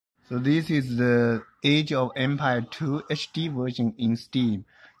So this is the Age of Empire 2 HD version in Steam.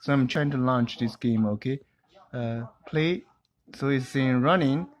 So I'm trying to launch this game, okay? Play. So it's saying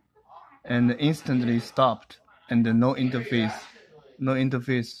running and instantly stopped and no interface. No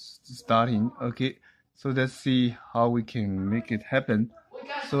interface starting, okay? So let's see how we can make it happen.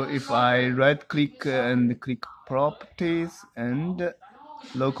 So if I right click and click properties and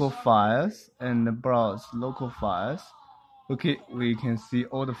local files and browse local files, okay, we can see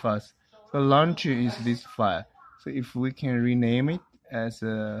all the files. So launcher is this file. So if we can rename it as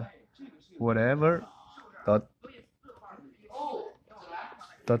whatever dot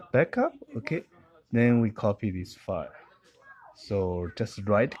backup, okay, then we copy this file. So just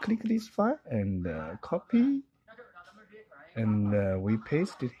right click this file and copy, and we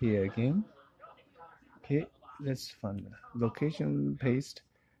paste it here again. Okay, let's find location, paste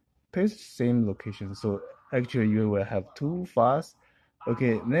same location. So actually you will have two files.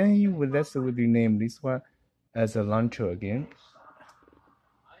 Okay, then you will, let's rename this one as a launcher again.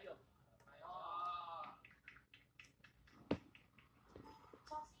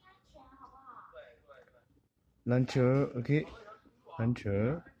 Launcher, okay,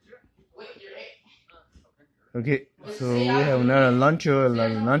 launcher. Okay, so we have another launcher,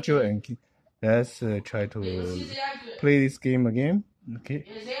 and let's try to play this game again. Okay.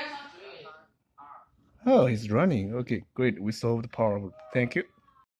 Oh, he's running. Okay, great. We solved the problem. Thank you.